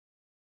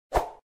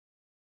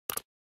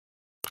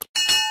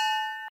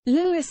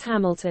Lewis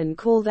Hamilton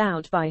called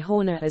out by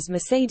Horner as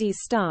Mercedes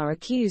star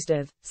accused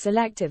of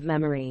selective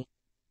memory.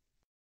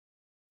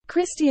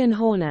 Christian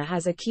Horner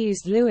has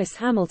accused Lewis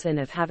Hamilton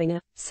of having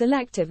a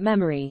selective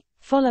memory,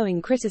 following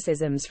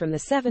criticisms from the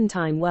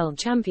seven-time world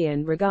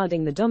champion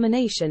regarding the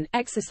domination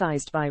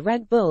exercised by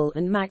Red Bull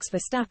and Max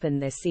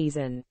Verstappen this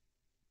season.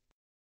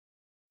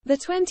 The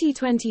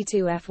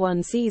 2022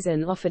 F1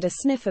 season offered a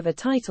sniff of a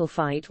title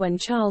fight when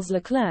Charles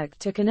Leclerc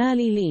took an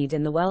early lead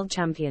in the World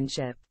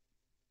Championship.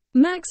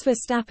 Max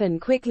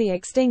Verstappen quickly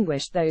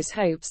extinguished those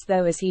hopes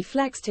though as he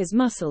flexed his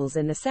muscles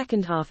in the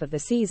second half of the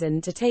season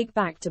to take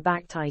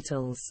back-to-back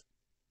titles.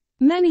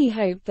 Many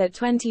hoped that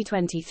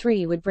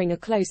 2023 would bring a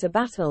closer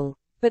battle,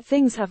 but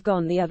things have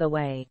gone the other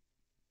way.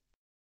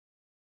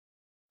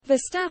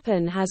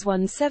 Verstappen has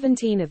won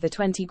 17 of the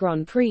 20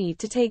 Grand Prix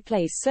to take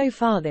place so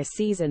far this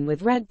season,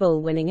 with Red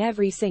Bull winning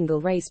every single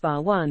race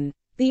bar one,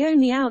 the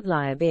only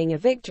outlier being a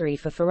victory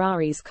for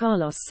Ferrari's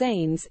Carlos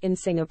Sainz in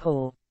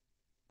Singapore.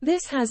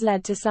 This has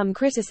led to some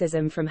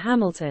criticism from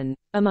Hamilton,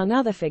 among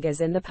other figures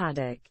in the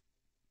paddock.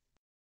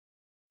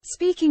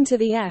 Speaking to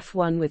the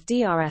F1 with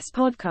DRS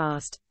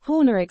podcast,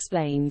 Horner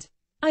explained,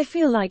 "I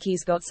feel like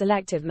he's got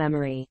selective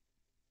memory.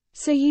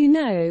 So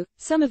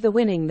some of the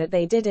winning that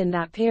they did in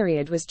that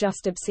period was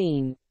just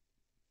obscene.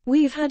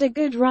 We've had a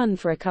good run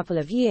for a couple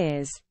of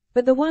years,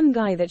 but the one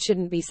guy that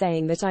shouldn't be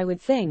saying that, I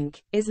would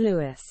think, is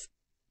Lewis."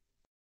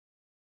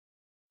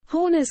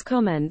 Horner's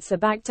comments are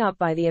backed up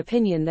by the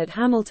opinion that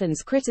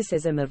Hamilton's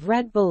criticism of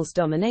Red Bull's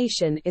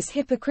domination is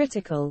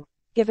hypocritical,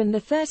 given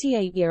the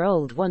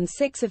 38-year-old won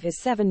 6 of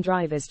his 7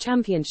 drivers'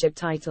 championship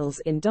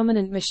titles in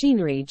dominant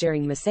machinery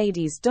during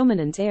Mercedes'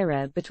 dominant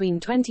era between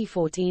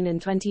 2014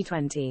 and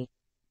 2020.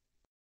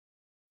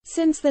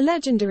 Since the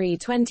legendary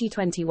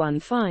 2021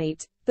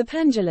 fight, the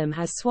pendulum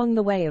has swung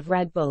the way of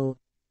Red Bull.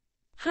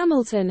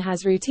 Hamilton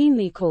has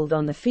routinely called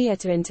on the FIA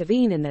to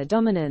intervene in their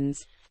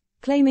dominance,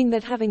 claiming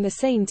that having the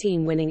same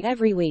team winning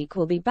every week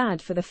will be bad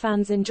for the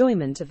fans'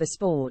 enjoyment of the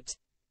sport.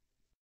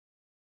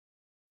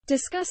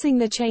 Discussing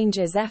the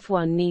changes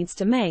F1 needs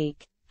to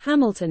make,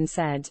 Hamilton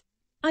said,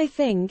 "I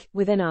think,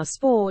 within our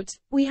sport,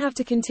 we have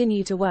to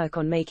continue to work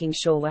on making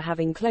sure we're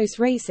having close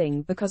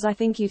racing, because I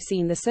think you've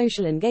seen the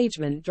social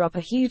engagement drop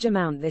a huge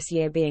amount this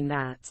year, being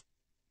that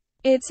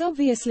it's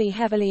obviously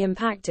heavily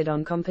impacted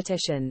on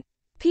competition.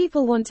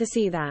 People want to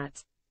see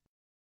that.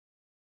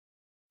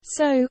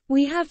 So,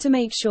 we have to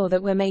make sure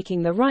that we're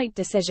making the right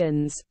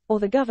decisions, or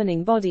the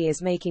governing body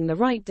is making the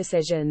right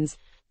decisions,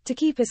 to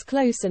keep us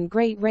close and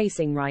great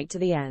racing right to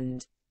the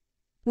end.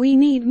 We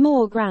need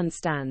more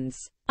grandstands.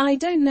 I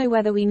don't know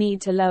whether we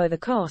need to lower the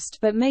cost,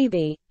 but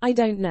maybe, I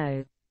don't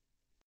know."